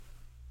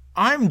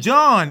I'm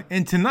John,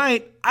 and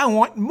tonight I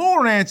want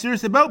more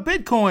answers about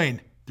Bitcoin.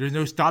 There's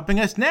no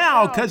stopping us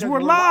now because we're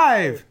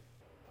live.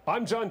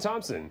 I'm John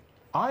Thompson.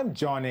 I'm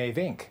John A.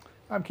 Vink.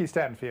 I'm Keith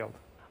Statenfield.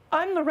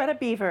 I'm Loretta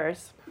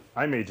Beavers.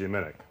 I'm AJ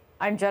Minnick.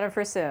 I'm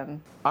Jennifer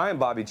Sim. I'm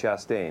Bobby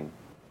Chastain.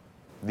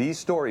 These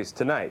stories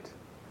tonight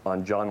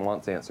on John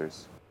Wants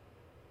Answers.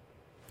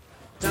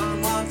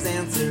 John wants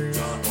answers.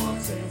 John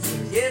wants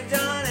answers. Give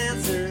John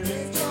answers.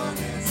 Give John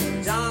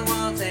answers. John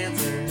wants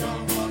answers.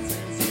 John wants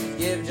answers.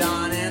 Give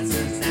John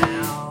answers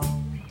now.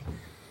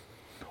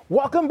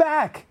 Welcome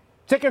back.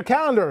 Check your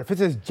calendar. If it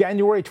says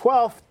January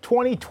 12th,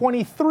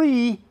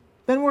 2023,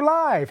 then we're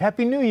live.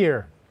 Happy New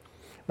Year.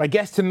 My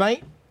guest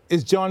tonight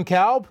is Jon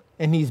Kalb,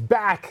 and he's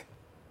back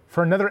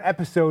for another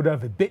episode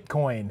of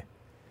Bitcoin.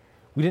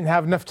 We didn't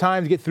have enough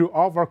time to get through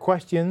all of our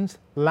questions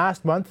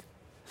last month,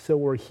 so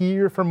we're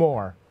here for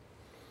more.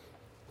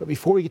 But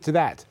before we get to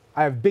that,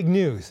 I have big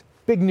news.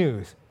 Big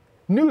news.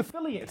 New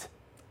affiliate.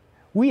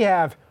 We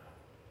have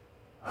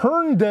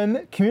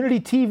Herndon Community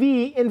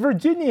TV in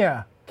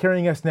Virginia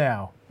carrying us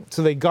now.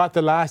 So they got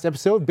the last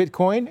episode,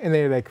 Bitcoin, and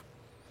they're like,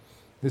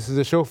 this is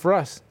a show for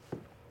us.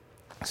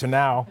 So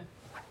now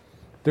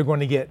they're going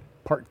to get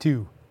part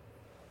 2.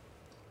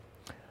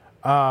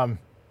 All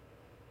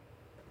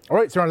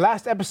right, so our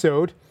last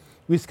episode,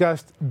 we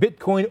discussed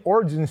Bitcoin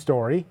origin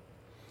story.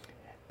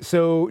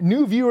 So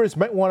new viewers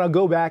might want to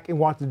go back and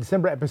watch the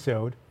December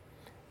episode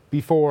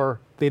before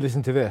they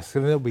listen to this,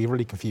 because they'll be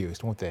really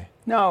confused, won't they?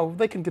 No,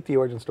 they can get the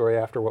origin story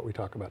after what we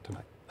talk about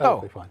tonight. That'll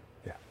be fine.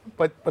 Yeah,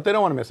 but they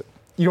don't want to miss it.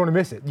 You don't want to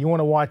miss it. You want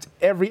to watch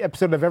every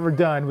episode I've ever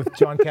done with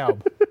Jon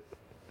Kalb,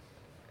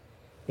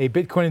 a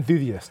Bitcoin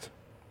enthusiast.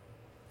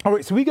 All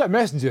right, so we got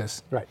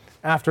messages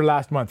after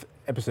last month's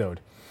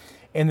episode,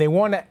 and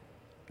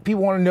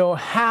people want to know,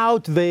 how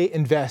do they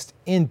invest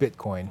in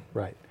Bitcoin?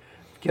 Right.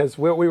 Because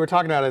what we were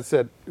talking about, I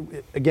said,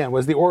 again,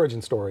 was the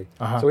origin story.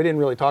 So we didn't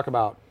really talk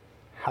about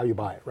how you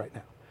buy it right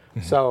now.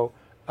 Mm-hmm. So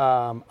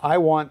I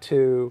want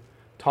to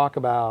talk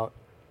about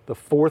the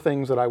 4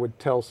 things that I would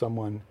tell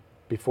someone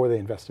before they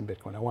invest in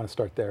Bitcoin. I want to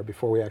start there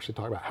before we actually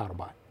talk about how to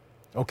buy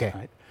it. Okay.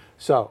 Right?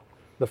 So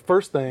the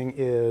first thing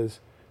is,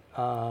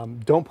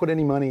 don't put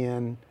any money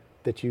in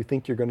that you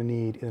think you're going to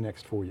need in the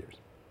next 4 years.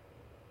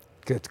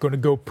 It's going to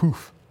go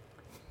poof.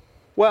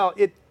 Well,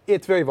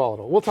 it's very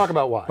volatile. We'll talk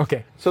about why.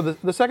 Okay. So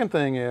the second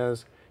thing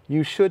is,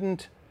 you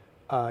shouldn't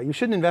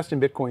invest in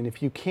Bitcoin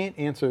if you can't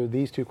answer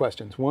these 2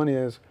 questions. One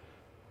is,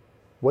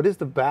 what is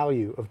the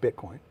value of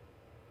Bitcoin?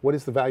 What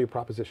is the value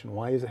proposition?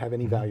 Why does it have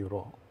any value at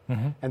all?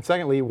 Mm-hmm. And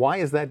secondly, why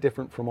is that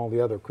different from all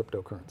the other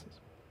cryptocurrencies?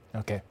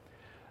 Okay.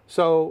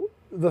 So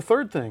the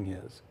third thing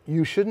is,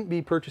 you shouldn't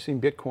be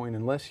purchasing Bitcoin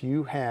unless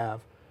you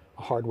have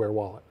a hardware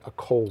wallet, a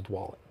cold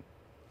wallet.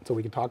 So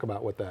we can talk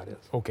about what that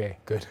is. Okay,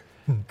 good.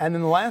 And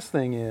then the last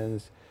thing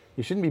is,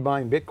 you shouldn't be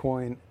buying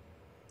Bitcoin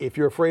if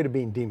you're afraid of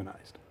being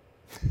demonized.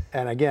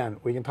 And again,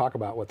 we can talk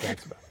about what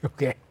that's about.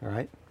 Okay. All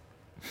right?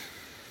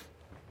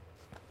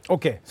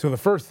 Okay, so the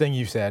first thing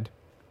you said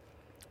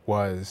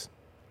was?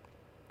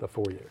 The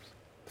 4 years.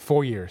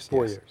 4 years.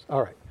 4 years.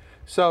 All right.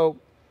 So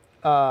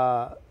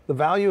the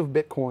value of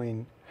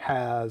Bitcoin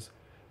has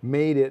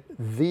made it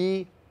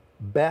the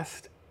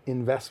best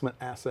investment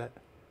asset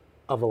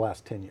of the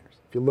last 10 years,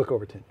 if you look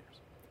over 10 years.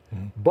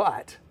 Mm-hmm.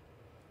 But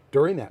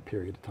during that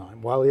period of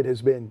time, while it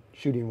has been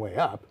shooting way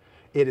up,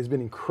 it has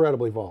been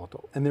incredibly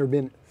volatile. And there have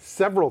been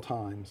several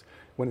times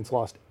when it's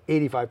lost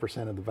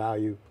 85% of the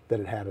value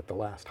that it had at the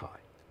last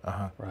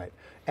high. Right?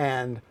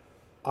 And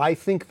I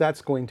think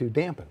that's going to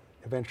dampen.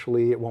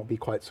 Eventually, it won't be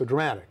quite so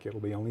dramatic. It'll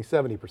be only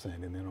 70%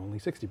 and then only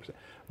 60%.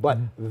 But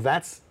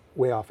that's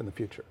way off in the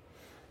future.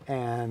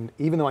 And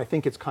even though I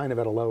think it's kind of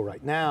at a low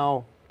right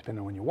now, depending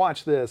on when you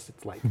watch this,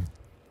 it's like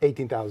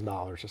 $18,000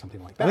 or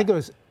something like that. I think it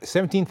was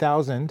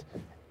 17,000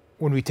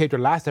 when we taped our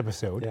last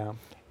episode. Yeah.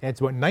 And it's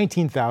about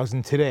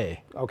 19,000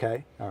 today.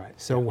 Okay, all right.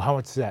 So how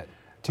much is that?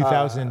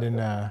 2,000 in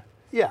a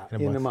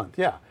month.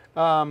 Yeah.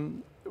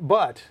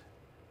 But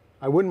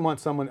I wouldn't want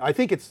someone, I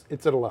think it's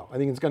at a low. I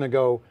think it's going to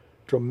go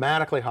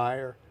dramatically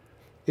higher.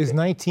 Is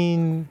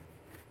 19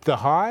 the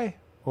high,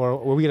 or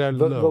will we get a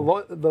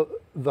low?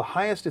 The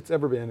highest it's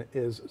ever been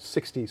is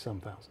 60-some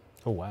thousand.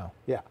 Oh, wow.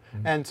 Yeah.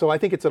 Mm-hmm. And so I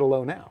think it's at a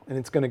low now, and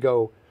it's going to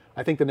go,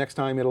 I think the next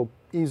time it'll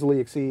easily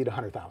exceed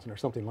 100,000 or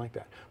something like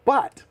that.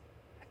 But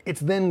it's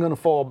then going to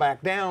fall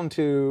back down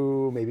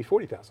to maybe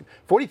 40,000.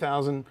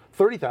 40,000,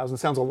 30,000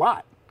 sounds a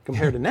lot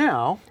compared to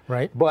now.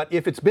 Right. But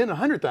if it's been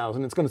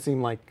 100,000, it's going to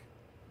seem like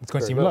it's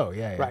going to seem low.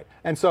 Yeah. Right.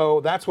 And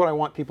so that's what I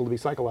want people to be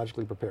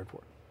psychologically prepared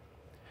for.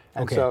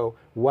 And so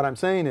what I'm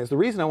saying is, the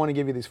reason I want to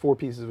give you these 4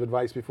 pieces of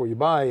advice before you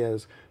buy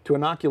is to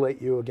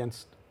inoculate you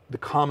against the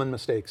common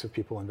mistakes of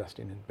people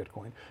investing in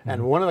Bitcoin. Mm-hmm.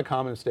 And one of the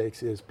common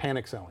mistakes is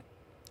panic selling.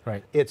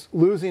 Right. It's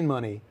losing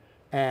money,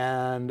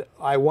 and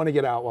I want to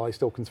get out while I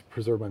still can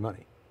preserve my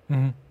money.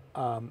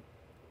 Mm-hmm.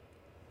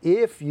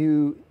 If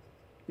you,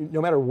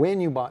 no matter when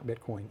you bought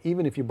Bitcoin,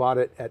 even if you bought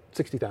it at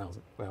 60,000,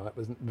 well, that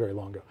wasn't very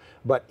long ago,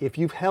 but if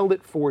you've held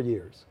it 4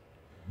 years,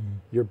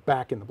 you're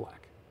back in the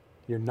black.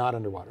 You're not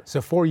underwater. So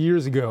 4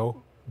 years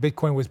ago,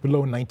 Bitcoin was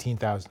below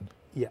 19,000.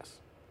 Yes.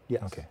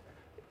 Yes. Okay.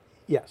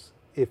 Yes.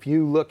 If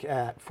you look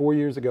at 4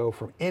 years ago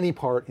from any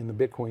part in the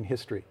Bitcoin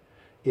history,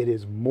 it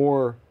is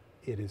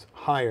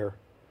higher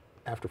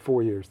after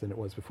 4 years than it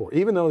was before.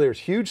 Even though there's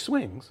huge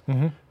swings,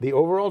 the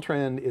overall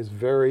trend is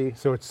very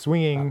So it's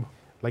swinging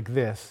like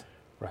this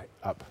right.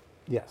 up.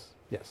 Yes.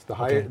 Yes. The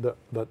higher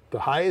the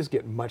highs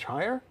get much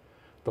higher,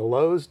 the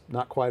lows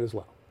not quite as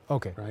low.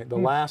 Okay. Right. The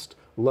last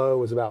low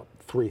was about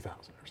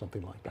 3,000 or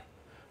something like that,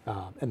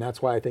 and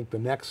that's why I think the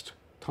next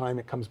time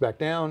it comes back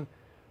down,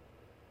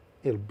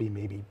 it'll be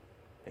maybe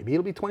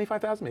it'll be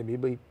 25,000, maybe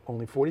it'll be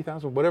only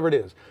 40,000, whatever it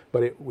is,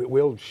 but it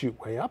will shoot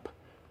way up,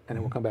 and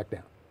it will come back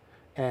down.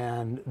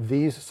 And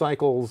these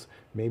cycles,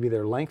 maybe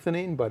they're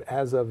lengthening, but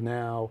as of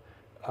now,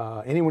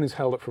 anyone who's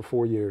held it for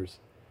 4 years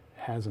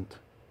isn't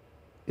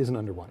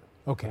underwater.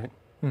 Okay.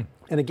 Right?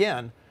 And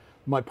again,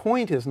 my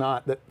point is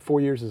not that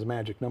 4 years is a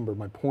magic number.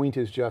 My point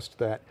is just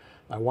that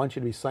I want you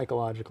to be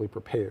psychologically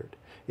prepared.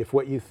 If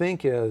what you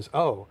think is,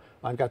 oh,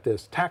 I've got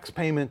this tax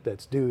payment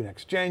that's due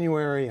next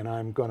January, and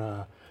I'm going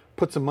to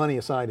put some money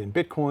aside in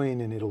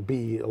Bitcoin, and it'll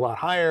be a lot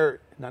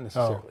higher, not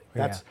necessarily.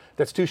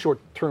 That's too short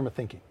term of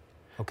thinking.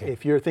 Okay.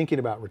 If you're thinking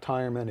about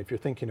retirement, if you're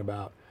thinking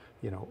about,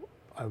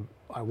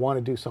 I want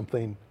to do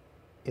something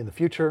in the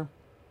future,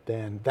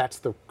 then that's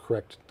the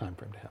correct time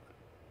frame to have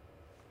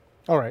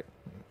it. All right.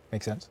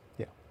 Makes sense.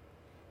 Yeah.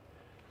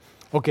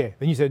 Okay.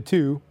 Then you said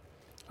two.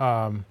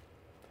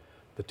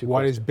 The two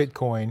Why does questions.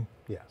 Bitcoin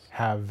Yes.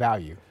 have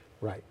value?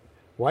 Right.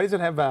 Why does it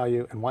have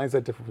value, and why is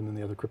that different than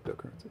the other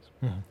cryptocurrencies?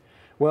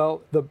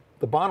 Well,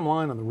 the bottom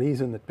line on the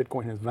reason that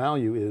Bitcoin has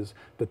value is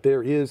that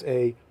there is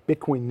a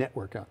Bitcoin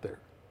network out there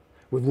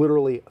with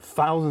literally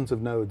thousands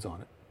of nodes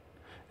on it.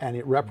 And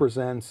it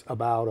represents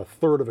about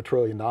 $1/3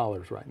 trillion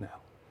right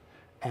now.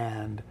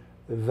 And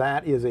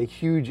that is a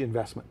huge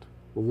investment.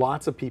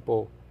 Lots of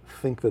people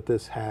think that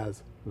this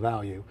has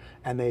value,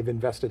 and they've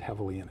invested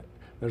heavily in it.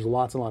 There's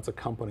lots and lots of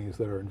companies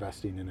that are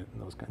investing in it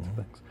and those kinds of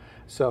things.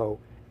 So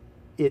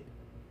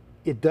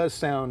it does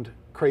sound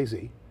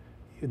crazy.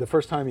 The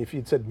first time, if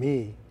you'd said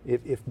me,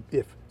 if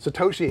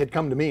Satoshi had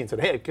come to me and said,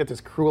 hey, I get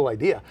this cool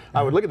idea,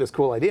 I would look at this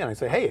cool idea and I'd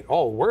say, hey, it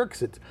all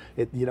works.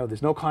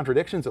 There's no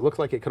contradictions. It looks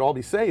like it could all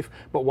be safe.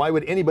 But why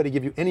would anybody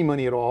give you any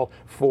money at all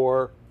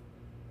for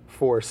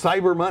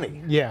cyber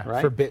money? Yeah,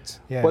 right? for bits.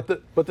 Yeah.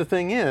 But the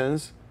thing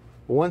is,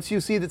 once you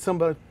see that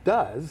somebody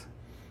does,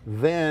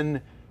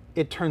 then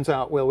it turns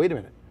out, well, wait a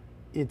minute,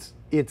 it's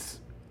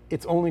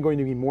only going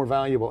to be more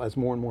valuable as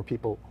more and more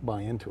people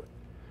buy into it.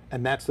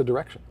 And that's the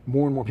direction.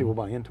 More and more people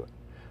buy into it.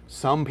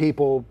 Some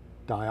people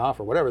die off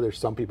or whatever, there's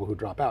some people who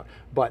drop out,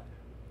 but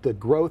the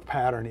growth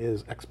pattern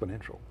is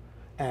exponential.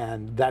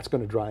 And that's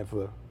going to drive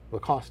the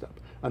cost up.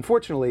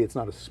 Unfortunately, it's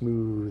not a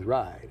smooth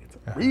ride. It's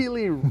a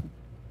really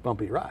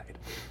bumpy ride.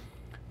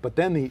 But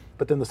then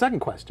the second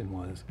question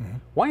was,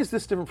 why is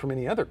this different from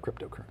any other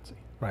cryptocurrency?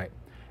 Right.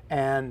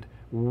 And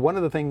one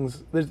of the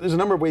things, there's a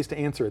number of ways to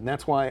answer it, and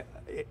that's why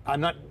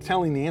I'm not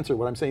telling the answer.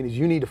 What I'm saying is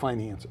you need to find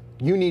the answer.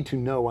 You need to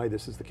know why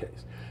this is the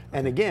case.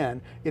 And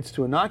again, it's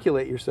to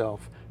inoculate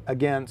yourself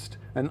against,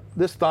 and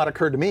this thought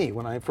occurred to me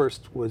when I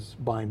first was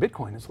buying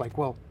Bitcoin. It's like,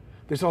 well,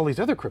 there's all these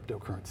other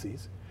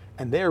cryptocurrencies,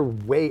 and they're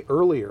way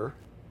earlier.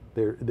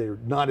 They're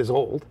not as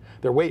old.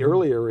 They're way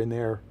earlier in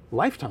their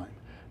lifetime.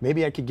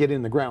 Maybe I could get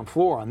in the ground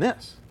floor on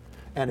this.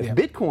 And if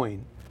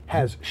Bitcoin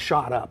has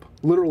shot up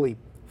literally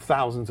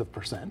thousands of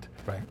percent,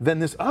 then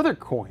this other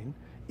coin,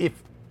 if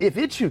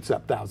it shoots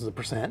up thousands of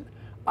percent,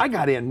 I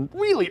got in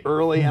really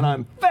early and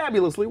I'm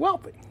fabulously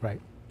wealthy.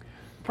 Right.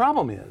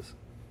 Problem is,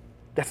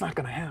 that's not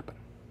going to happen.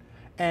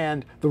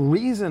 And the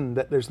reason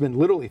that there's been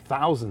literally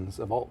thousands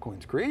of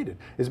altcoins created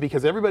is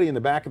because everybody in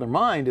the back of their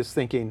mind is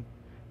thinking,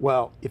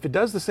 well, if it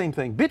does the same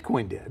thing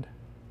Bitcoin did,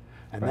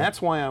 and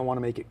that's why I want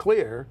to make it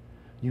clear,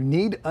 you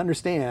need to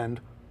understand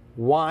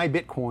why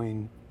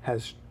Bitcoin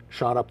has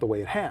shot up the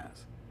way it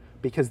has,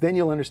 because then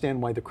you'll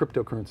understand why the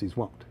cryptocurrencies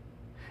won't.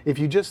 If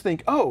you just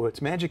think, oh,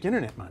 it's magic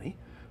internet money,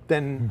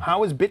 then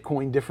how is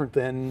Bitcoin different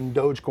than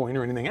Dogecoin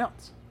or anything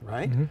else,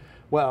 right?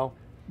 Well,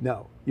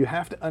 no, you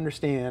have to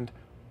understand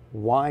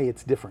why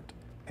it's different.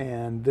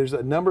 And there's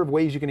a number of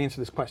ways you can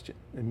answer this question,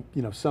 and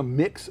some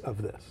mix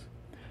of this.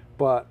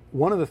 But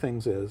one of the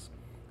things is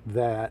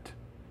that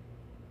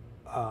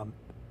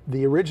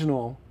the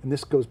original, and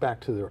this goes back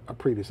to a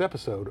previous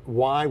episode,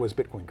 why was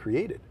Bitcoin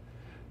created?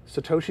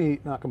 Satoshi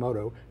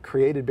Nakamoto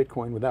created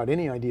Bitcoin without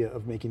any idea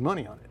of making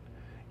money on it.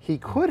 He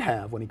could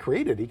have, when he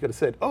created it, he could have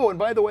said, oh, and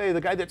by the way,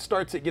 the guy that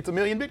starts it gets 1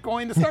 million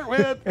Bitcoin to start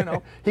with.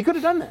 He could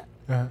have done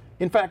that.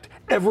 In fact,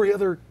 every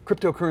other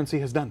cryptocurrency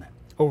has done that.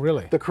 Oh,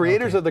 really? The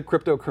creators of the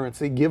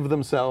cryptocurrency give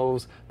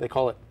themselves, they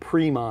call it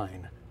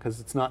pre-mine, because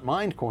it's not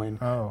mined coin,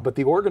 but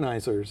the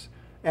organizers,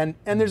 and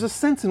there's a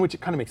sense in which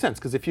it kind of makes sense,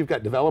 because if you've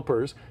got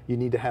developers, you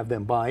need to have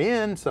them buy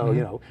in,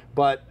 so,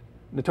 but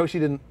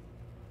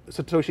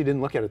Satoshi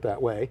didn't look at it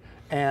that way,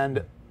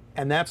 and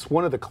that's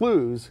one of the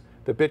clues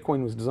that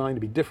Bitcoin was designed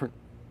to be different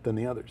than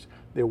the others.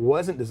 It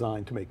wasn't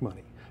designed to make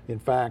money. In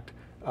fact,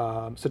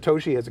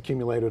 Satoshi has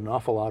accumulated an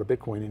awful lot of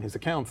Bitcoin in his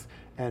accounts,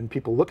 and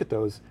people look at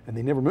those and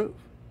they never move.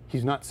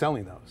 He's not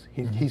selling those.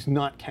 He's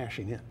not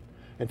cashing in.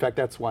 In fact,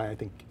 that's why I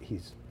think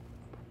he's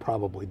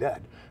probably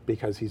dead,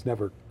 because he's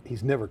never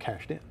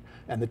cashed in.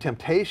 And the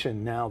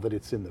temptation now that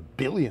it's in the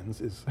billions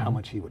is how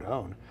much he would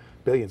own,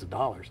 billions of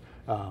dollars.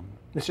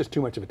 It's just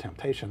too much of a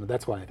temptation.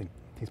 That's why I think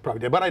he's probably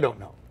dead. But I don't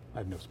know. I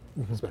have no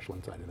special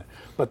insight in that.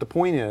 But the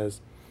point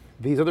is,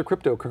 these other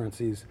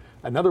cryptocurrencies,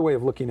 another way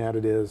of looking at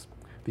it is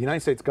the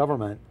United States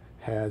government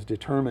has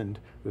determined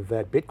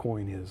that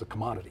Bitcoin is a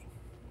commodity.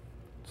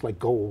 It's like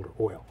gold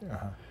or oil.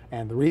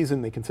 And the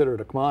reason they consider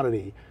it a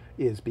commodity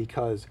is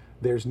because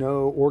there's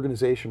no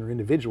organization or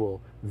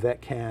individual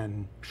that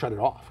can shut it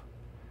off.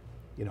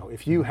 You know,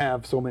 if you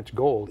have so much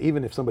gold,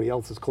 even if somebody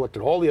else has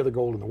collected all the other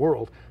gold in the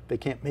world, they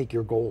can't make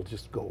your gold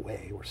just go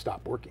away or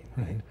stop working,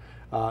 right?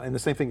 And the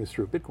same thing is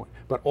true of Bitcoin.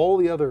 But all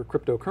the other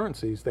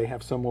cryptocurrencies, they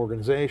have some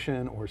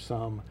organization or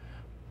some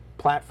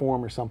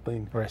platform or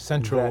something. Or a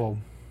central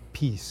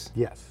piece.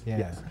 Yes, Yeah.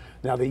 yes.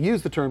 Now they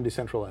use the term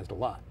decentralized a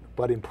lot,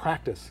 but in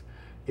practice,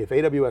 if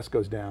AWS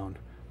goes down,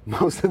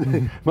 most of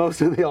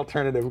the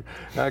alternative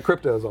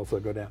cryptos also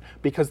go down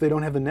because they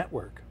don't have the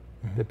network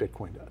that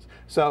Bitcoin does.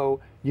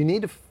 So you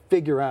need to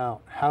figure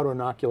out how to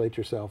inoculate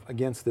yourself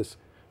against this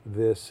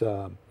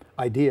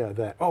idea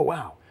that, oh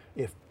wow,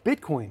 if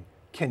Bitcoin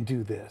can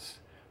do this,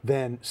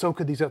 then so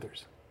could these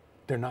others.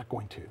 They're not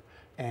going to.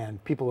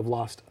 And people have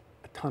lost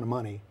a ton of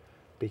money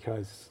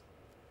because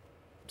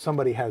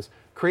somebody has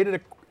created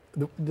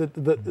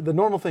the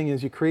normal thing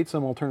is you create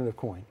some alternative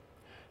coin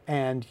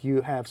and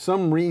you have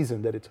some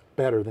reason that it's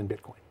better than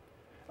Bitcoin.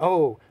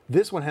 Oh,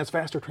 this one has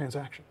faster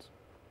transactions.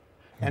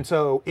 And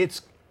so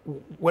it's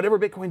whatever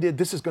Bitcoin did,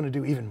 this is going to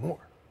do even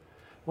more.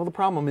 Well, the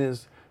problem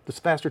is the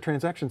faster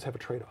transactions have a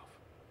trade-off.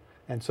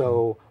 And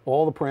so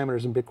all the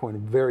parameters in Bitcoin are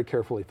very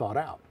carefully thought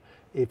out.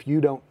 If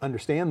you don't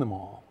understand them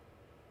all,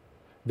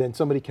 then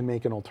somebody can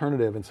make an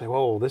alternative and say,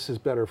 oh, this is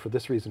better for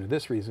this reason or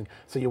this reason,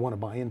 so you want to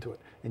buy into it.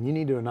 And you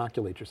need to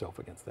inoculate yourself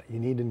against that. You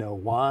need to know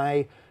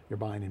why you're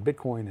buying in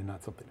Bitcoin and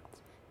not something else.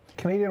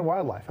 Canadian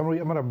wildlife. I'm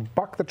going to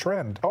buck the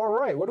trend. All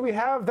right, what do we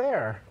have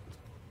there?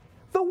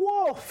 The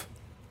wolf.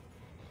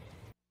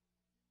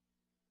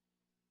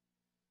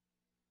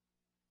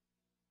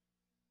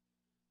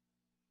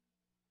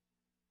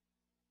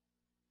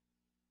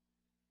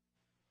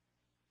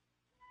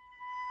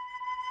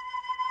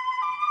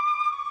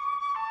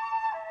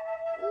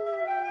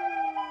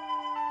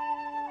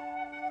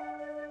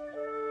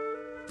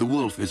 The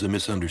wolf is a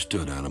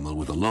misunderstood animal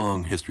with a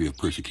long history of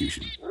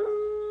persecution.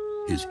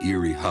 His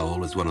eerie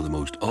howl is one of the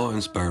most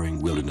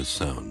awe-inspiring wilderness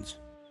sounds.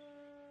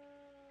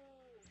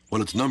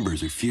 While its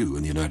numbers are few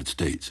in the United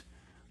States,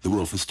 the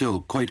wolf is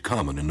still quite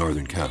common in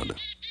northern Canada.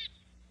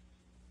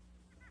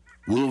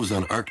 Wolves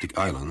on Arctic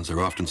islands are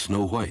often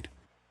snow white,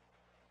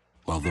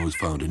 while those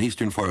found in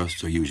eastern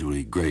forests are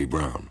usually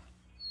gray-brown.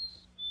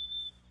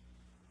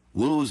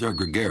 Wolves are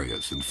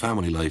gregarious and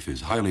family life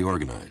is highly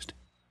organized.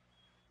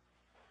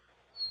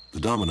 The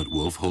dominant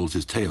wolf holds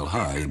his tail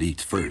high and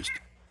eats first.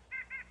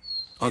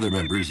 Other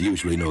members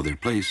usually know their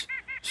place,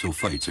 so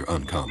fights are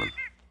uncommon.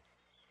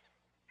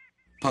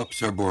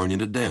 Pups are born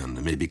in a den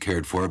and may be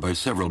cared for by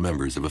several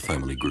members of a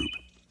family group.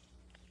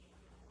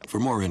 For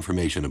more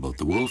information about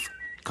the wolf,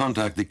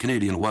 contact the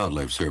Canadian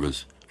Wildlife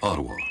Service,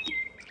 Ottawa.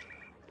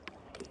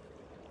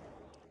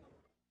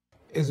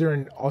 Is there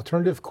an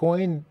alternative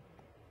coin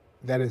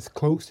that is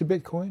close to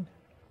Bitcoin?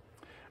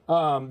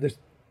 There's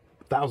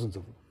thousands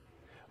of them.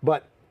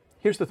 But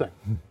here's the thing.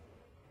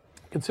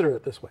 Consider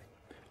it this way.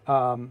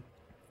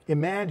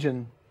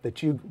 Imagine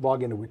that you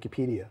log into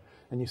Wikipedia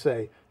and you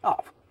say, oh,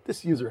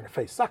 this user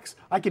interface sucks.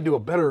 I could do a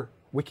better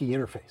wiki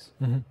interface.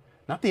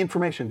 Not the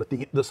information, but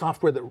the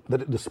software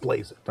that it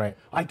displays it. Right.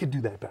 I could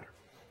do that better.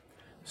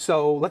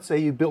 So let's say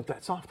you built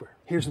that software.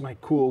 Here's my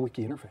cool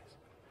wiki interface.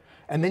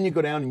 And then you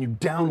go down and you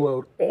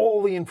download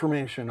all the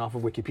information off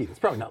of Wikipedia. It's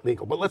probably not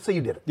legal, but let's say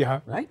you did it. Yeah.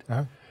 Right?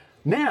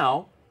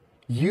 Now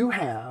you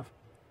have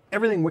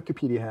everything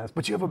Wikipedia has,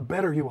 but you have a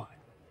better UI.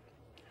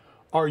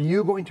 Are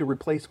you going to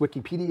replace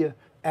Wikipedia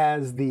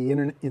as the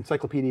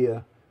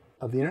encyclopedia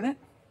of the internet?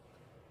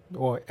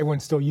 Well,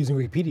 everyone's still using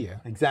Wikipedia.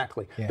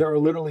 Exactly. Yeah. There are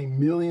literally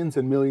millions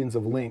and millions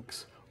of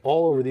links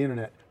all over the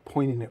internet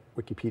pointing at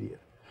Wikipedia.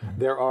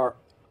 There are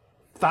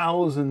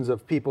thousands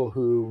of people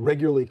who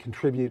regularly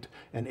contribute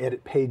and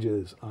edit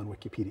pages on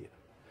Wikipedia.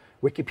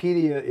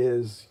 Wikipedia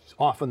is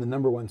often the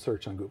 #1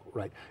 search on Google,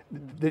 right?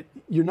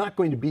 You're not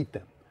going to beat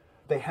them.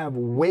 They have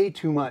way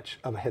too much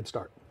of a head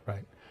start.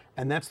 Right.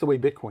 And that's the way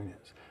Bitcoin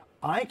is.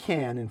 I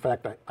can, in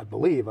fact, I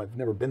believe, I've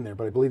never been there,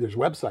 but I believe there's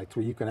websites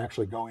where you can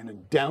actually go in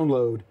and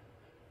download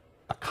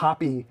a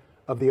copy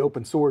of the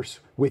open source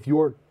with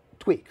your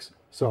tweaks.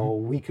 So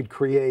we could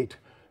create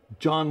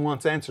Jon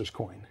Wants Answers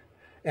coin,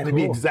 and it'd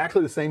be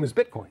exactly the same as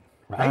Bitcoin,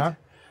 right?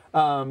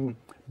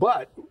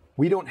 But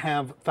we don't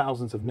have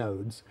thousands of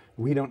nodes.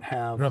 We don't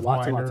have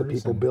lots and lots of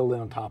people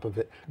building on top of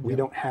it. We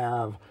don't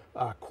have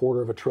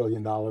 $250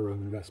 billion of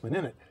investment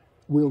in it.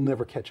 We'll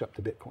never catch up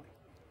to Bitcoin,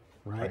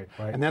 right?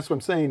 And that's what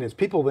I'm saying is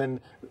people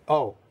then,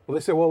 they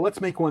say, well,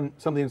 let's make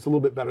something that's a little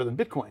bit better than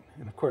Bitcoin.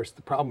 And of course,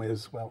 the problem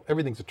is, well,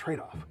 everything's a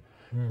trade-off.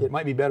 It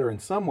might be better in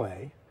some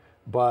way,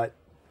 but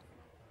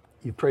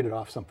you've traded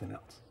off something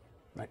else,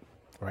 right?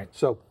 Right.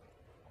 So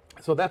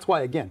that's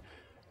why, again,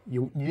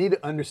 you need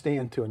to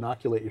understand to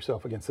inoculate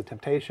yourself against the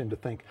temptation to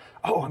think,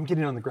 oh, I'm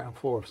getting on the ground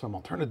floor of some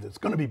alternative that's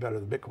going to be better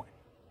than Bitcoin.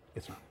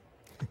 It's not.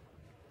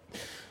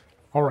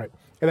 All right.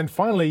 And then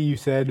finally, you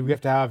said we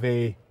have to have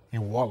a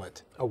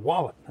wallet. A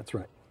wallet, that's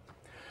right.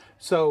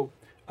 So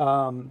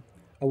a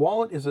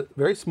wallet is a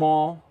very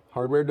small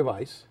hardware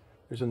device.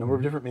 There's a number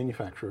of different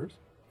manufacturers.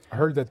 I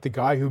heard that the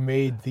guy who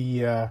made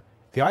the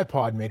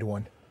iPod made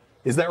one.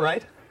 Is that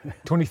right?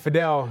 Tony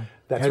Fadell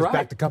That's has right.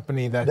 backed the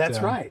company that.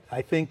 That's right.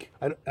 I think,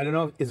 I don't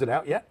know, is it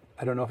out yet?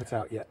 I don't know if it's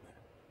out yet.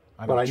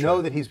 But I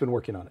know that he's been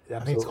working on it.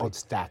 Absolutely. I think it's called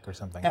Stack or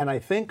something. And I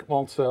think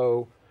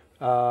also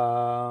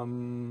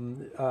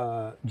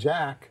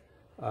Jack,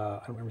 I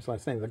don't remember his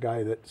last name, the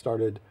guy that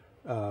started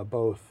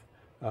both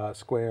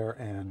Square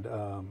and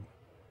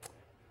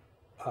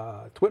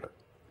Twitter.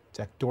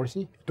 Jack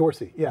Dorsey?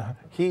 Dorsey, yeah.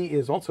 He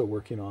is also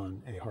working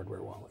on a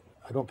hardware wallet.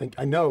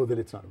 I know that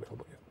it's not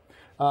available yet.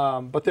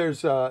 But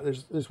there's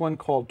one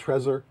called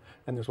Trezor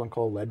and there's one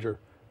called Ledger.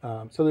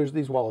 So there's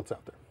these wallets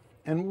out there.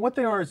 And what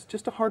they are is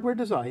just a hardware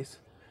device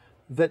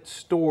that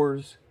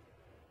stores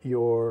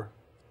your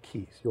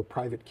keys, your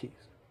private keys.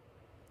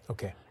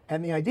 Okay.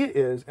 And the idea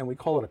is, and we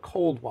call it a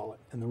cold wallet,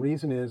 and the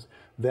reason is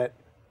that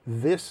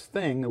this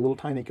thing, a little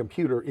tiny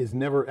computer, is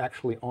never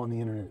actually on the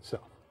internet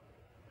itself.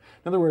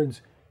 In other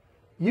words,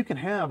 you can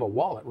have a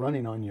wallet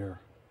running on your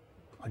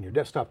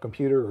desktop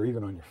computer or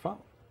even on your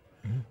phone,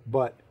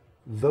 but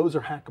those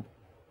are hackable.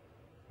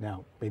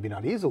 Now, maybe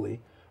not easily,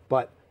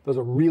 but those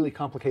are really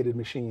complicated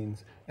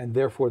machines, and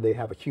therefore they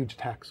have a huge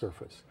attack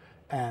surface.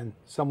 And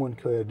someone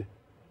could,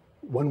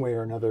 one way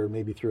or another,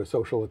 maybe through a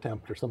social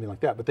attempt or something like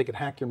that, but they could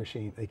hack your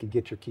machine, they could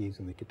get your keys,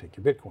 and they could take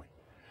your Bitcoin.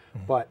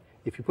 But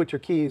if you put your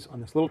keys on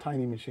this little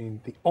tiny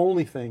machine, the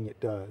only thing it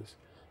does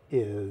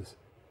is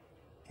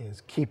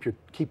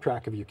keep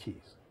track of your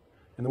keys.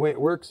 And the way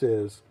it works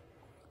is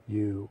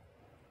you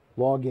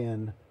log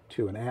in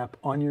to an app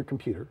on your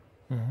computer.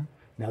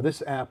 Now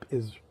this app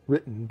is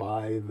written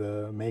by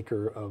the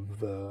maker of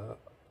the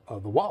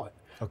wallet.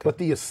 Okay. But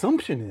the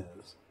assumption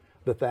is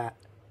that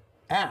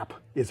app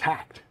is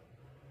hacked.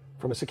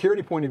 From a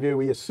security point of view,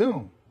 we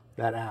assume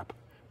that app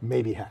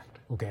may be hacked.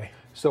 Okay.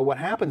 So what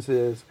happens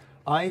is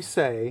I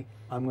say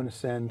I'm going to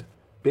send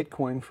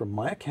Bitcoin from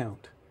my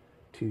account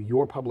to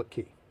your public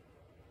key.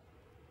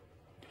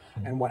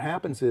 And what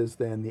happens is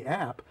then the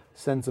app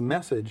sends a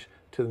message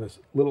to this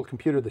little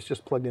computer that's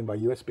just plugged in by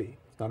USB.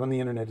 It's not on the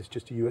internet, it's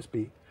just a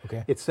USB.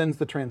 Okay. It sends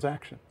the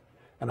transaction.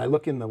 And I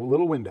look in the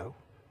little window,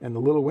 and the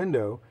little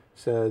window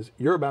says,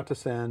 you're about to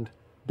send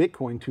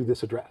Bitcoin to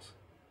this address.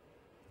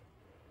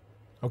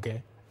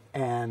 Okay.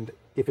 And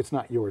if it's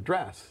not your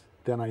address,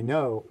 then I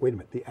know, wait a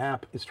minute, the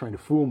app is trying to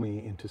fool me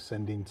into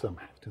sending to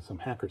some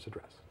hacker's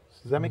address.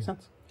 Does that make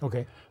sense?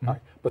 Okay. All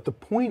right. But the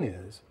point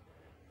is,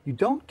 you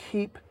don't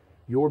keep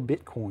your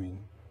Bitcoin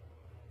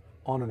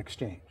on an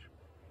exchange.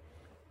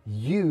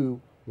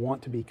 You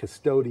want to be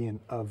custodian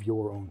of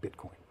your own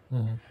Bitcoin.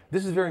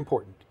 This is very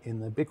important. In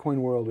the Bitcoin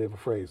world, we have a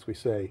phrase. We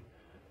say,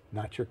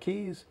 not your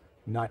keys,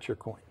 not your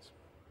coins.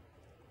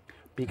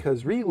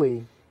 Because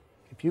really,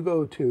 if you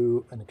go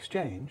to an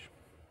exchange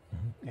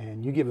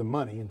and you give them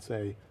money and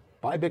say,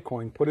 buy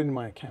Bitcoin, put it in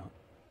my account,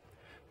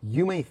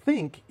 you may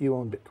think you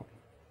own Bitcoin.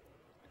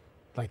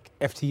 Like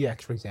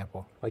FTX, for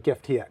example. Like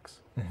FTX.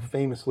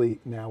 Famously,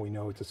 now we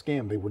know it's a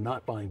scam. They were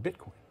not buying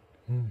Bitcoin.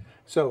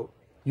 So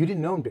you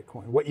didn't own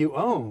Bitcoin. What you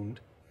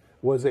owned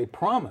was a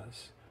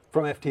promise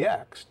from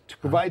FTX to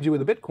provide you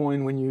with a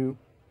Bitcoin when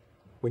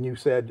you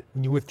said,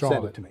 When you withdraw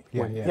send it. it to me.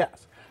 Yeah, When- yeah.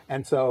 Yes.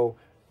 And so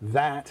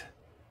that's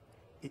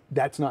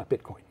not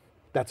Bitcoin.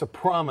 That's a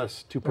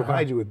promise to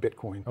provide you with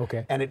Bitcoin.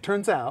 Okay. And it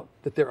turns out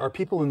that there are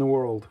people in the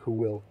world who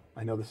will,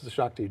 I know this is a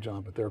shock to you,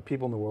 John, but there are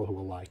people in the world who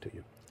will lie to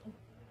you.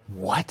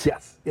 What?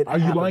 Yes. It Are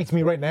you happens. lying to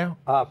me right now?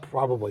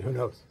 Probably, who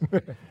knows?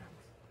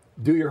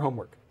 Do your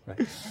homework.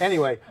 Right?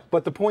 Anyway,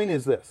 but the point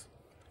is this.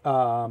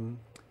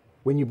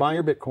 When you buy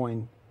your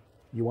Bitcoin,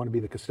 you want to be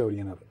the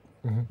custodian of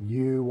it.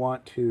 You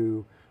want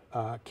to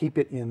keep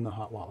it in the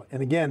hot wallet.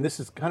 And again, this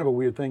is kind of a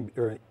weird thing,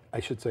 or I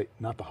should say,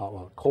 not the hot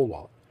wallet, cold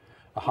wallet.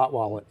 A hot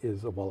wallet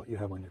is a wallet you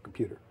have on your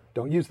computer.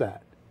 Don't use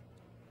that.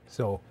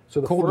 So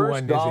So the cold first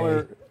one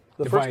dollar- is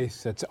the a first-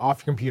 device that's off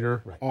your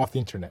computer, Right. off the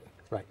internet.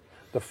 Right.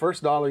 The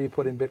first dollar you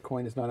put in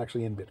Bitcoin is not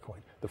actually in Bitcoin.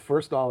 The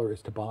first dollar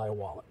is to buy a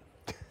wallet.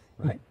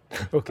 Right?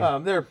 Okay.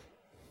 They're,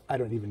 I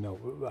don't even know,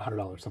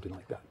 $100, something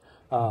like that.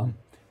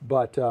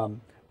 But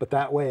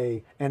that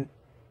way, and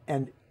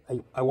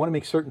I want to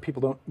make certain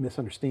people don't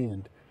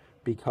misunderstand,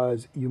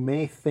 because you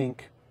may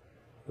think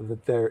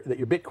that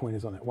your Bitcoin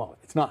is on that wallet.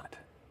 It's not.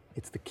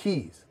 It's the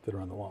keys that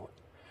are on the wallet.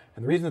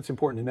 And the reason it's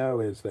important to know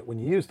is that when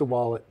you use the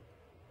wallet,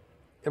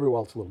 every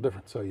wallet's a little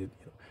different. So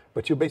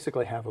but you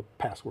basically have a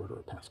password or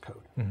a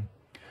passcode.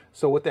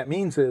 So what that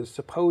means is,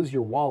 suppose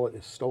your wallet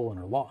is stolen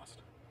or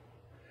lost.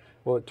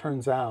 Well, it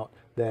turns out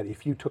that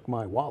if you took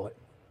my wallet,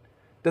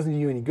 it doesn't do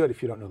you any good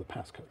if you don't know the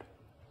passcode.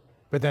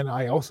 But then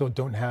I also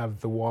don't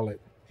have the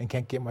wallet and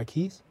can't get my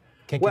keys.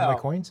 Can't get my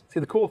coins? See,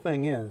 the cool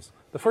thing is,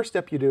 the first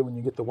step you do when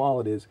you get the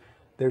wallet is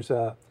there's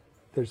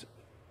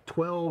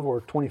 12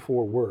 or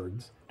 24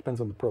 words,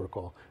 depends on the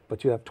protocol,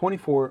 but you have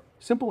 24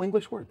 simple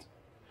English words.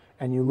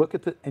 And you look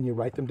at and you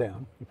write them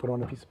down, you put it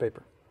on a piece of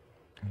paper.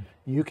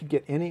 You could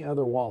get any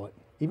other wallet,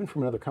 even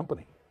from another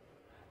company,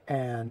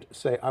 and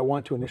say, I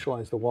want to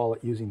initialize the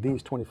wallet using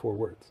these 24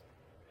 words.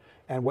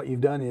 And what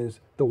you've done is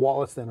the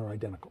wallets then are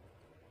identical.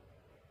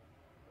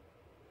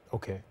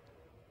 Okay.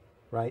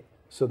 Right?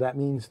 So that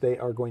means they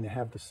are going to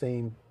have the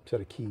same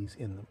set of keys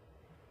in them.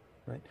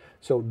 Right?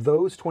 So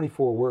those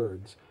 24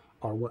 words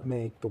are what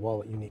make the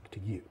wallet unique to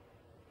you.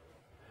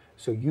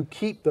 So you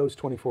keep those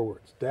 24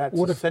 words. That's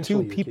what if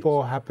essentially two your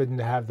people keys. happen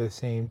to have the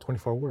same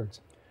 24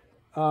 words?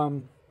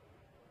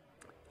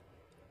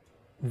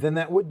 Then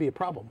that would be a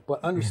problem.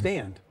 But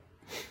understand,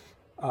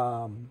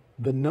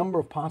 the number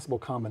of possible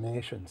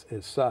combinations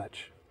is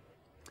such.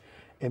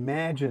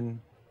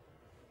 Imagine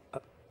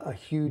a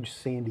huge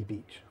sandy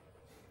beach,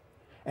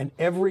 and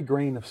every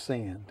grain of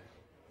sand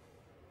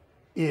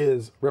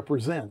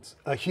represents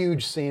a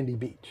huge sandy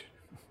beach.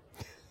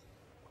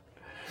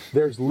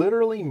 There's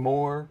literally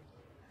more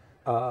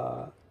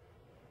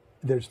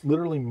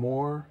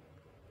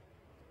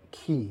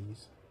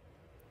keys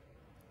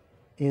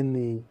in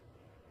the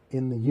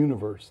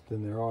universe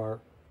than there are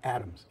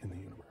atoms in the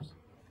universe.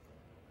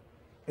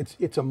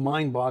 It's a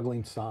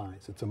mind-boggling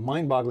size. It's a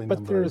mind-boggling But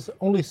number. there's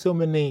only so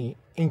many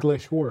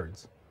English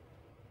words.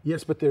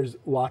 Yes, but there's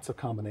lots of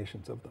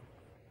combinations of them.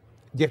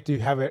 You have to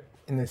have it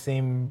in the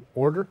same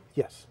order?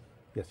 Yes.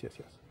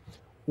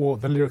 Well,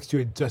 the lyrics to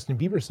a Justin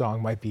Bieber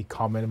song might be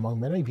common among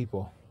many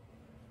people.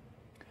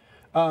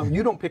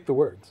 You don't pick the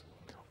words.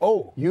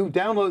 Oh, You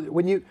download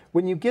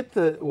when you get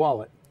the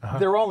wallet.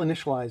 They're all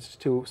initialized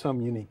to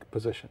some unique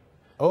position.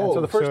 Oh, and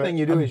so the first so thing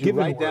you do I'm is you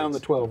given write down the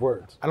words. 12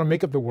 words. I don't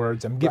make up the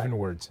words. I'm given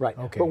words. Right.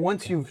 Okay. But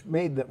once you've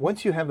made that,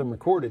 once you have them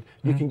recorded,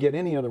 you can get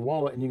any other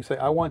wallet and you can say,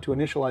 I want to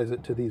initialize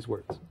it to these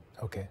words.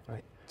 Okay.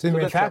 Right. So the So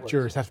that's how it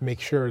manufacturers works. have to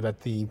make sure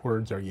that the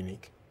words are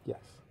unique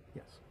Yes.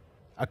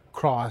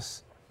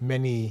 across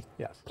many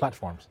Yes.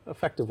 platforms.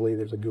 Effectively,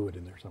 there's a GUID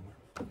in there somewhere,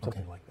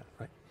 something like that,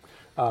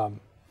 right?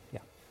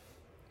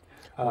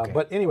 Okay.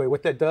 But anyway,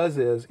 what that does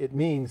is it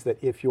means that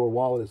if your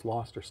wallet is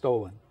lost or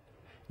stolen,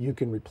 you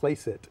can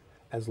replace it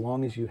as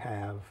long as you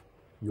have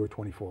your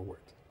 24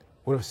 words.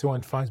 What if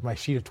someone finds my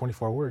sheet of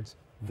 24 words?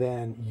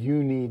 Then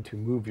you need to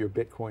move your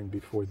Bitcoin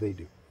before they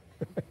do.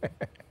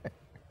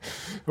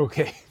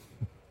 Okay.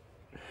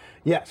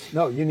 Yes,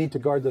 no, you need to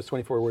guard those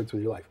 24 words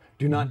with your life.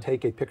 Do not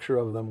take a picture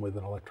of them with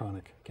an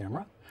electronic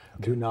camera.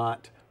 Do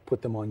not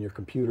put them on your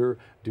computer.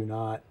 Do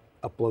not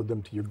upload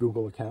them to your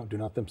Google account. Do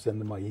not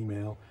send them by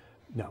email.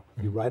 No,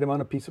 you write them on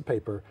a piece of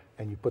paper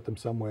and you put them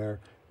somewhere.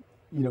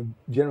 You know,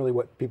 generally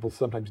what people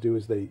sometimes do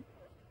is they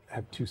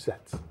have two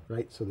sets,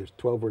 right? So there's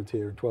 12 words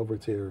here and 12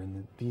 words here,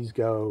 and these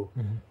go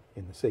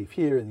in the safe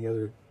here, and the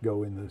other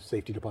go in the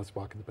safety deposit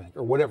box at the bank,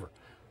 or whatever.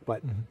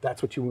 But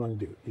that's what you want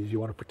to do, is you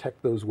want to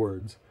protect those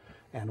words,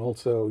 and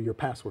also your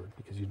password,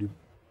 because you do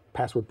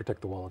password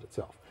protect the wallet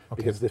itself.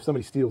 Because if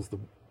somebody steals the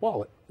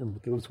wallet,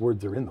 those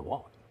words are in the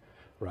wallet,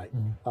 right?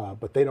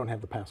 But they don't have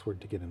the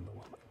password to get into the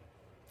wallet.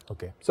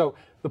 Okay. So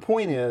the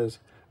point is,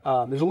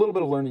 there's a little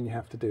bit of learning you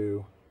have to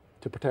do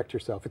to protect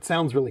yourself. It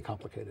sounds really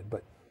complicated,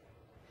 but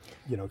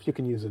you know, if you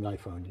can use an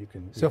iPhone, you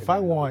can. So if I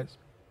want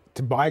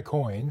to buy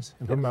coins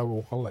and put in my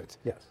wallet,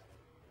 Yes.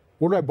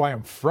 where do I buy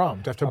them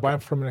from? Do I have to buy them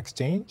from an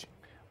exchange?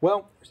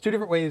 Well, there's two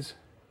different ways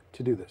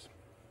to do this.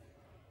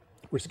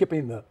 We're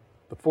skipping the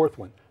fourth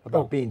one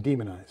about being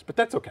demonized, but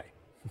that's okay.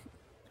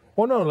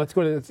 Well, no, let's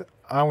go to this.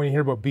 I want to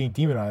hear about being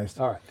demonized.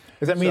 All right.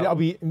 Does that mean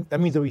So- that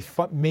means I'll be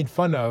made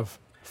fun of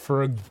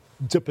for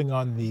jumping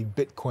on the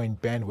Bitcoin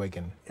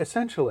bandwagon?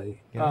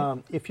 Essentially,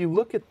 if you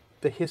look at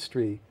the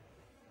history,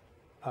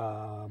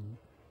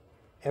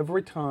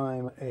 every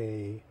time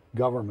a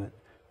government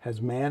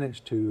has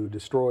managed to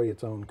destroy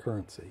its own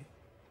currency,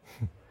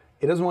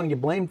 it doesn't want to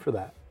get blamed for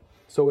that.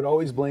 So it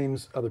always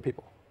blames other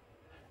people.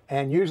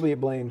 And usually it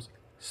blames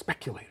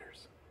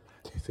speculators,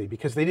 you see,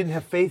 because they didn't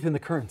have faith in the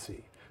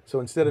currency. So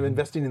instead of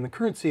investing in the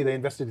currency, they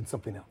invested in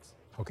something else.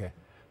 Okay.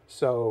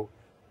 So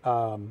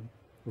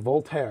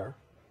Voltaire,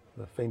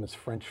 the famous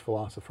French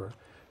philosopher,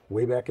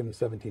 way back in the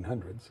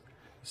 1700s,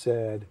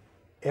 said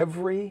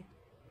every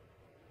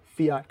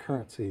fiat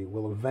currency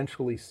will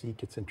eventually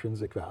seek its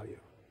intrinsic value,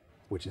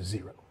 which is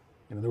zero.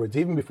 In other words,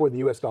 even before the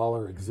US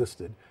dollar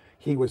existed,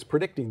 he was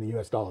predicting the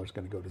US dollar is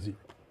going to go to zero.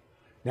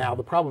 Now,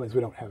 the problem is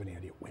we don't have any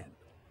idea when,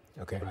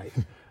 Okay. right?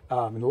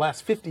 In the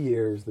last 50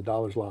 years, the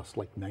dollar's lost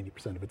like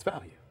 90% of its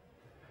value.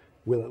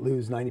 Will it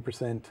lose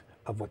 90%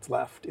 of what's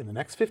left in the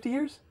next 50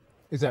 years?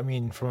 Does that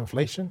mean from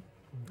inflation?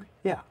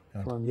 Yeah,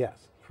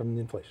 from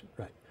inflation,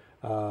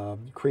 right.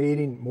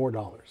 Creating more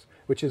dollars,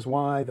 which is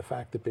why the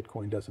fact that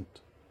Bitcoin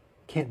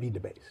can't be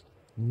debased.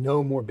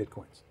 No more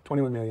Bitcoins.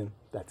 21 million,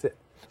 that's it.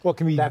 Well, it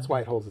can be. That's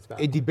why it holds its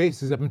value. It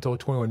debases up until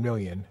 21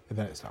 million, and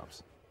then it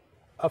stops.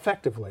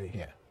 Effectively.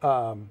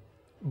 Yeah.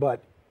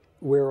 But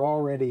we're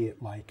already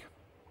at like,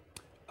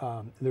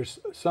 there's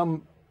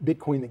some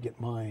Bitcoin that get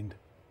mined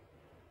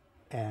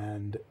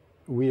and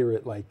we're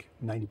at like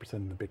 90%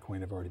 of the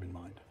Bitcoin have already been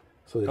mined.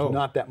 So there's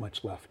not that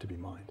much left to be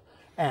mined.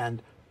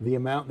 And the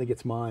amount that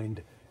gets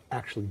mined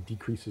actually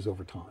decreases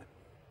over time.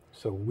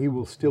 So we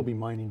will still be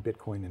mining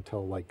Bitcoin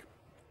until like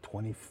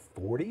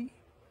 2140,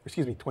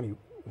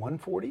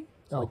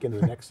 like into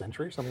the next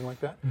century or something like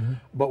that.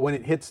 But when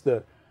it hits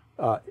the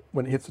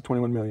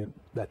 21 million,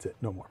 that's it,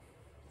 no more.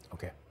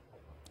 Okay.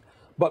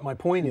 But my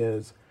point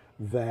is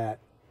that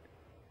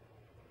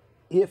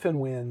if and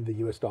when the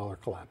US dollar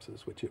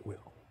collapses, which it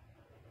will,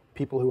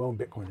 people who own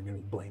Bitcoin are going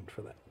to be blamed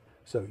for that.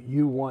 So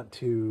you want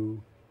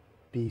to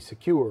be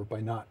secure by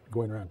not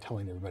going around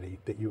telling everybody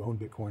that you own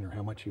Bitcoin or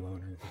how much you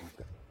own or anything like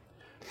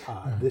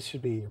that. This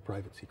should be your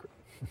private secret.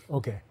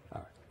 Okay.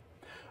 All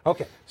right.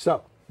 Okay,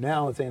 so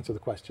now let's answer the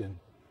question,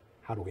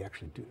 how do we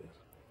actually do this?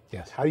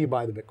 Yes. How do you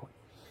buy the Bitcoin?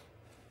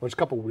 Well, there's a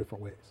couple of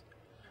different ways.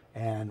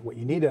 And what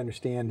you need to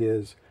understand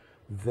is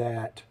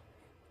that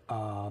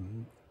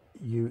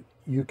you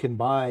can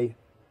buy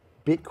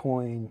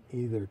Bitcoin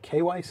either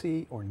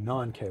KYC or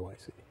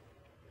non-KYC.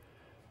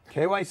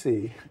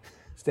 KYC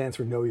stands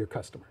for Know Your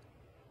Customer.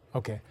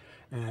 Okay.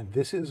 And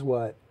this is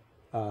what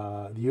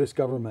the US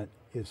government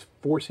is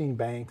forcing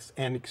banks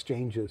and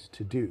exchanges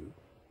to do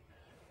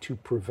to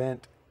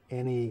prevent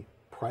any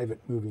private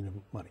moving of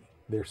money.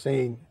 They're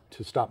saying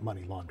to stop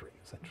money laundering,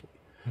 essentially.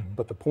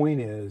 But the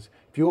point is,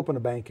 if you open a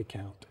bank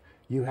account,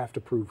 you have to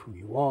prove who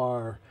you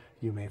are,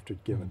 you may have to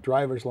give a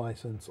driver's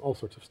license, all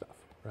sorts of stuff,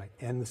 right?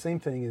 And the same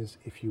thing is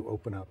if you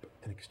open up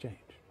an exchange.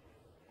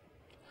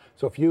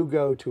 So if you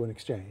go to an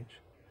exchange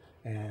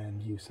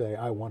and you say,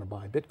 I want to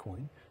buy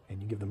Bitcoin,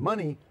 and you give them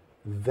money,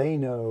 they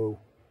know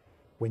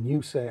when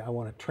you say, I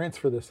want to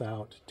transfer this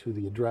out to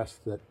the address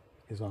that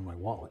is on my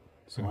wallet,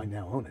 so I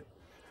now own it,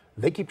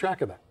 they keep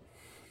track of that.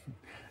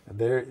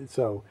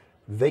 So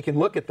they can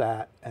look at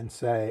that and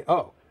say,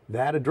 oh,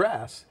 that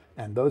address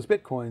and those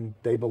Bitcoin,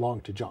 they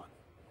belong to John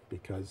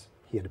because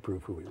he had to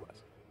prove who he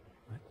was.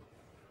 Right?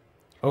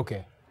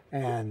 Okay.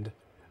 And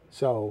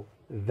so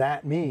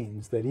that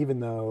means that even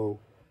though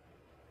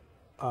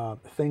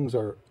things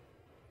are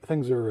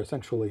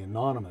essentially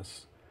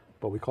anonymous,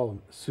 but we call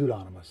them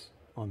pseudonymous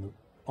on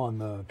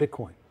the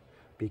Bitcoin,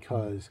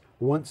 because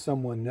once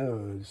someone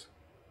knows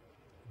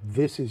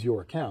this is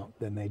your account,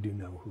 then they do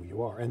know who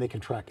you are, and they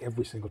can track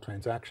every single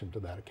transaction to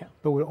that account.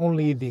 But would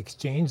only the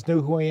exchange know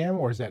who I am,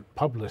 or is that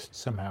published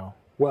somehow?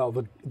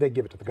 Well, they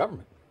give it to the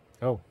government.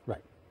 Oh.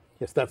 Right.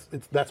 Yes,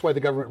 that's why the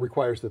government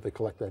requires that they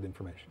collect that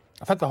information.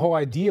 I thought the whole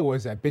idea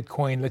was that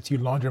Bitcoin lets you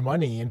launder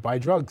money and buy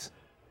drugs.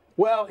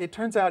 Well, it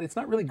turns out it's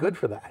not really good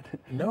for that.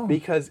 No.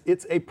 Because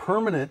it's a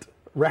permanent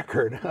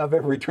record of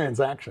every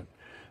transaction.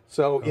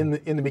 So in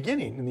the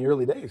beginning, in the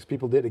early days,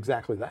 people did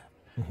exactly that.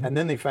 And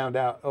then they found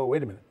out, oh,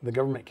 wait a minute, the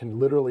government can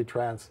literally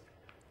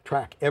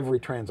track every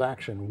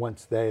transaction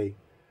once they,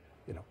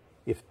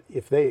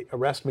 if they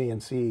arrest me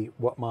and see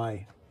what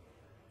my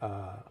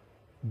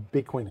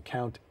Bitcoin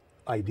account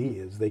ID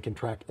is, they can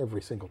track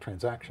every single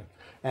transaction.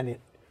 And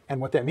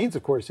what that means,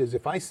 of course, is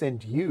if I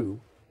send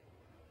you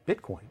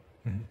Bitcoin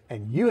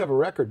and you have a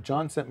record,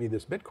 John sent me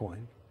this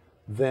Bitcoin,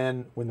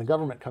 then when the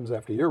government comes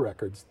after your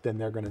records, then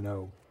they're going to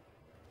know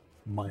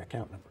my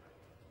account number.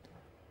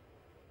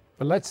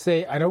 But let's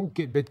say I don't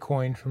get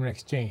Bitcoin from an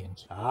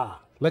exchange.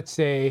 Ah, Let's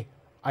say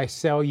I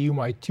sell you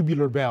my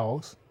tubular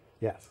bells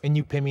yes, and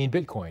you pay me in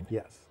Bitcoin.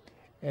 yes,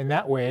 And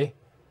that way,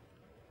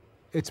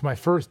 it's my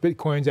first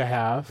Bitcoins I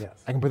have.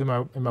 Yes. I can put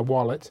them in my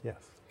wallet.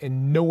 yes,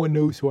 And no one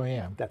knows who I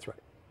am. that's right.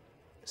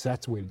 So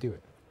that's the way to do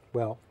it.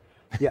 Well,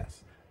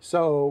 yes.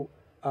 So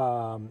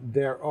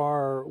there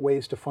are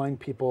ways to find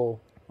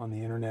people on the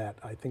internet.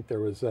 I think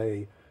there's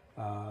a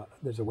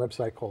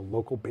website called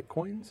Local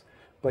Bitcoins,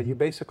 but you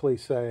basically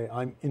say,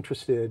 I'm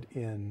interested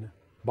in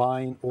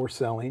buying or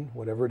selling,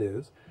 whatever it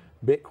is,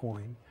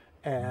 Bitcoin,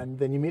 and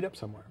then you meet up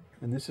somewhere.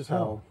 And this is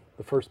how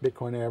the first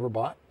Bitcoin I ever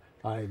bought.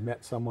 I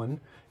met someone,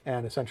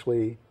 and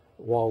essentially,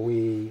 while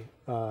we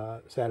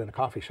sat in a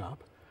coffee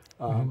shop,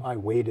 I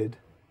waited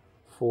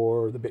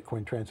for the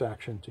Bitcoin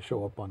transaction to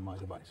show up on my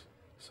device.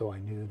 So I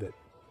knew that,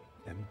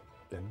 and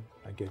then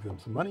I gave them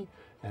some money,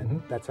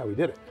 and that's how we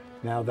did it.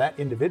 Now that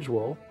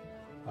individual,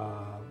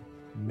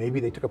 maybe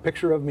they took a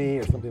picture of me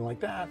or something like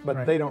that,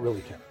 but they don't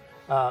really care.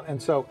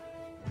 And so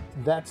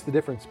that's the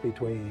difference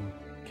between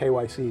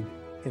KYC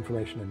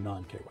information and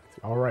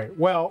non-KYC. All right.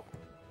 Well,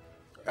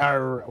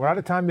 we're out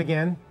of time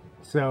again.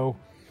 So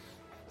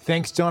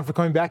thanks, John, for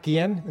coming back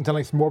again and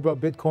telling us more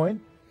about Bitcoin.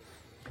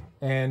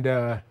 And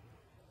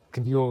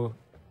can people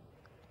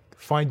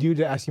find you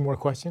to ask you more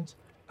questions?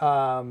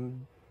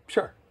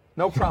 Sure,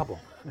 no problem.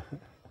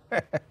 Or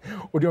do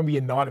you want to be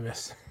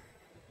anonymous?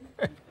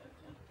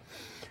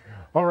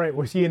 All right.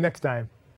 We'll see you next time.